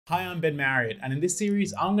Hi, I'm Marriott, and in this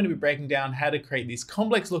series, I'm going to be breaking down how to create these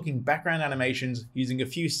complex looking background animations using a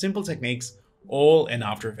few simple techniques, all in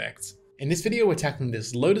After Effects. In this video, we're tackling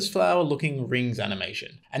this lotus flower looking rings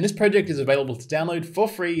animation, and this project is available to download for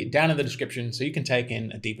free down in the description so you can take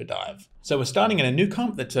in a deeper dive. So we're starting in a new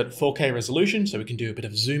comp that's at 4K resolution, so we can do a bit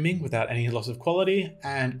of zooming without any loss of quality.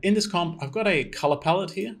 And in this comp, I've got a color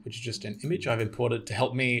palette here, which is just an image I've imported to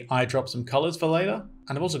help me eye drop some colors for later.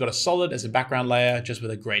 And I've also got a solid as a background layer, just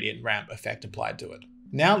with a gradient ramp effect applied to it.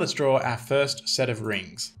 Now let's draw our first set of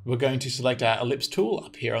rings. We're going to select our ellipse tool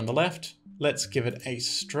up here on the left. Let's give it a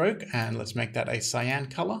stroke and let's make that a cyan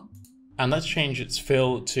color. And let's change its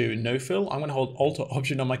fill to no fill. I'm going to hold Alt or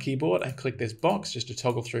Option on my keyboard and click this box just to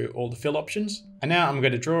toggle through all the fill options. And now I'm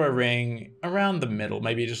going to draw a ring around the middle,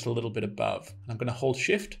 maybe just a little bit above. And I'm going to hold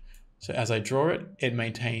Shift. So as I draw it, it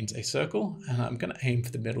maintains a circle, and I'm going to aim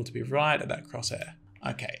for the middle to be right at that crosshair.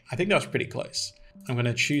 Okay, I think that was pretty close. I'm going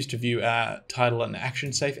to choose to view our title and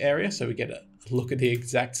action safe area so we get a look at the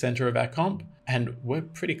exact center of our comp, and we're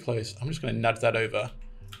pretty close. I'm just going to nudge that over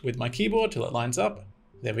with my keyboard till it lines up.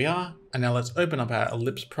 There we are. And now let's open up our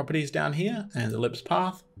ellipse properties down here and ellipse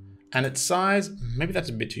path, and its size, maybe that's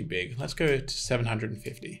a bit too big. Let's go to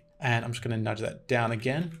 750. And I'm just going to nudge that down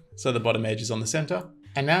again so the bottom edge is on the center.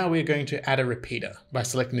 And now we're going to add a repeater by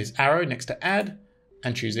selecting this arrow next to add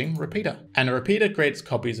and choosing repeater. And a repeater creates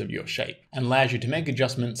copies of your shape and allows you to make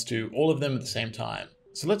adjustments to all of them at the same time.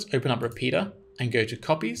 So let's open up repeater and go to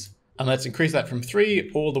copies, and let's increase that from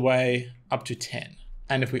 3 all the way up to 10.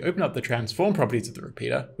 And if we open up the transform properties of the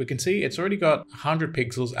repeater, we can see it's already got 100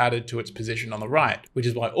 pixels added to its position on the right, which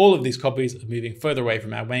is why all of these copies are moving further away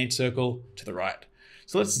from our main circle to the right.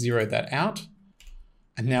 So let's zero that out.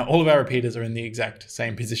 And now all of our repeaters are in the exact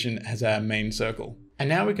same position as our main circle. And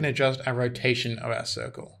now we can adjust our rotation of our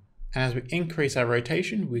circle. And as we increase our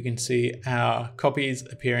rotation, we can see our copies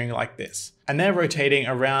appearing like this. And they're rotating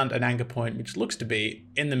around an anchor point, which looks to be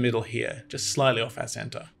in the middle here, just slightly off our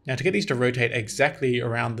center. Now to get these to rotate exactly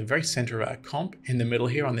around the very center of our comp in the middle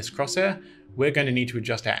here on this crosshair, we're going to need to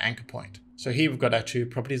adjust our anchor point. So here we've got our two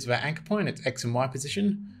properties of our anchor point, its X and Y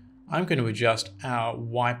position. I'm going to adjust our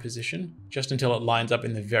Y position just until it lines up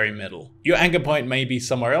in the very middle. Your anchor point may be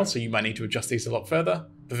somewhere else, so you might need to adjust these a lot further,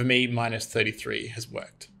 but for me, -33 has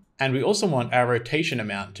worked. And we also want our rotation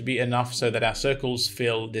amount to be enough so that our circles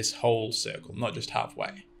fill this whole circle, not just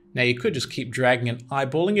halfway. Now you could just keep dragging and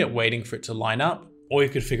eyeballing it, waiting for it to line up, or you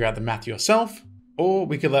could figure out the math yourself, or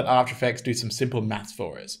we could let After Effects do some simple maths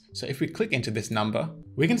for us. So if we click into this number,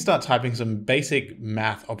 we can start typing some basic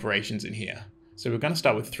math operations in here. So we're going to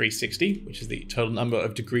start with 360, which is the total number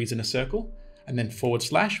of degrees in a circle, and then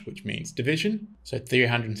 /, which means division. So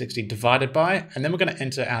 360 divided by, and then we're going to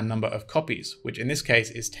enter our number of copies, which in this case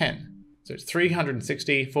is 10. So it's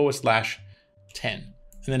 360 / 10.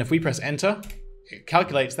 And then if we press enter, it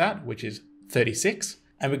calculates that, which is 36.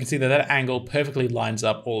 And we can see that that angle perfectly lines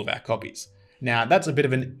up all of our copies. Now that's a bit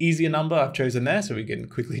of an easier number I've chosen there, so we can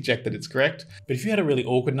quickly check that it's correct. But if you had a really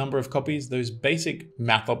awkward number of copies, those basic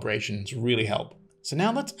math operations really help. So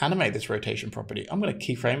now let's animate this rotation property. I'm going to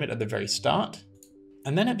keyframe it at the very start.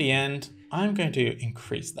 And then at the end, I'm going to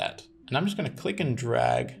increase that. And I'm just going to click and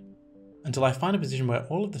drag until I find a position where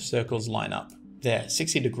all of the circles line up. There,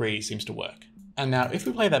 60 degrees seems to work. And now if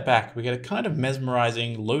we play that back, we get a kind of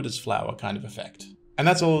mesmerizing lotus flower kind of effect. And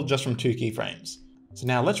that's all just from 2 keyframes. So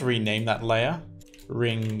now let's rename that layer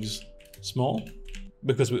rings small,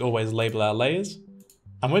 because we always label our layers.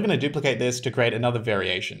 And we're going to duplicate this to create another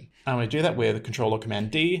variation. I'm going to do that with Control or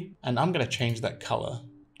Command D, and I'm going to change that color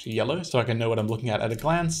to yellow so I can know what I'm looking at a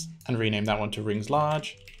glance, and rename that one to rings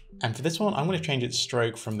large. And for this one, I'm going to change its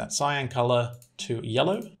stroke from that cyan color to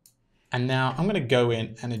yellow. And now I'm going to go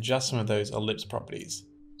in and adjust some of those ellipse properties.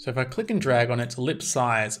 So if I click and drag on its ellipse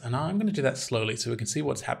size, and I'm going to do that slowly so we can see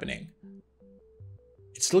what's happening.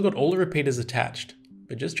 It's still got all the repeaters attached,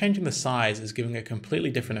 but just changing the size is giving a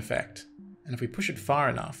completely different effect. And if we push it far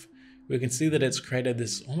enough, we can see that it's created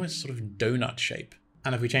this almost sort of donut shape.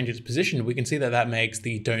 And if we change its position, we can see that that makes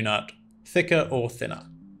the donut thicker or thinner.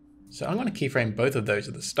 So I'm going to keyframe both of those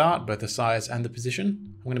at the start, both the size and the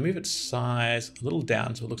position. I'm going to move its size a little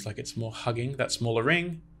down so it looks like it's more hugging that smaller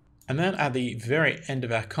ring. And then at the very end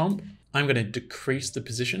of our comp, I'm going to decrease the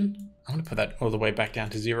position. I'm going to put that all the way back down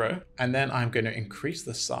to 0. And then I'm going to increase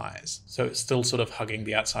the size, so it's still sort of hugging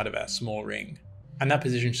the outside of our small ring. And that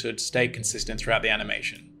position should stay consistent throughout the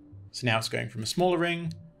animation. So now it's going from a smaller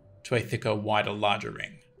ring to a thicker, wider, larger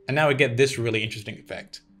ring. And now we get this really interesting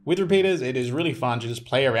effect. With repeaters, it is really fun to just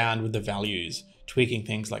play around with the values, tweaking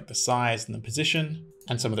things like the size and the position,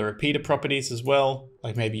 and some of the repeater properties as well.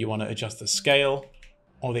 Like maybe you want to adjust the scale.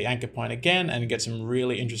 or the anchor point again and get some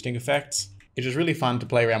really interesting effects. It's just really fun to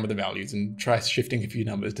play around with the values and try shifting a few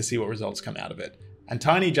numbers to see what results come out of it. And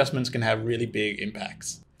tiny adjustments can have really big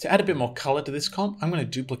impacts. To add a bit more color to this comp, I'm going to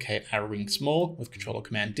duplicate our ring small with Control or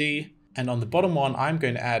Command D. And on the bottom one, I'm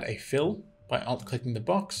going to add a fill by alt-clicking the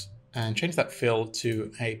box and change that fill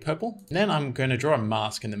to a purple. And then I'm going to draw a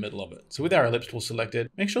mask in the middle of it. So with our ellipse tool selected,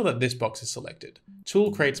 make sure that this box is selected.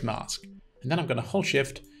 Tool creates mask. And then I'm going to hold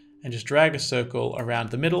Shift and just drag a circle around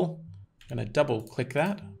the middle. I'm going to double click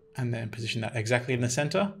that and then position that exactly in the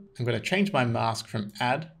center. I'm going to change my mask from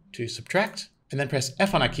add to subtract and then press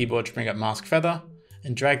F on our keyboard to bring up mask feather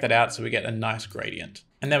and drag that out so we get a nice gradient.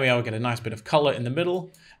 And there we are, we get a nice bit of color in the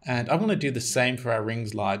middle. And I want to do the same for our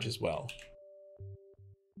rings large as well.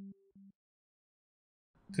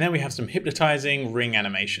 And then we have some hypnotizing ring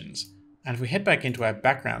animations. And if we head back into our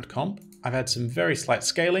background comp, I've had some very slight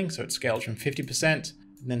scaling. So it scales from 50%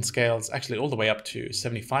 and then scales actually all the way up to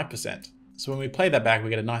 75%. So when we play that back, we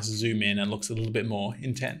get a nice zoom in and looks a little bit more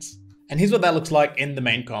intense. And here's what that looks like in the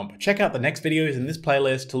main comp. Check out the next videos in this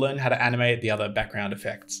playlist to learn how to animate the other background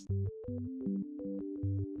effects.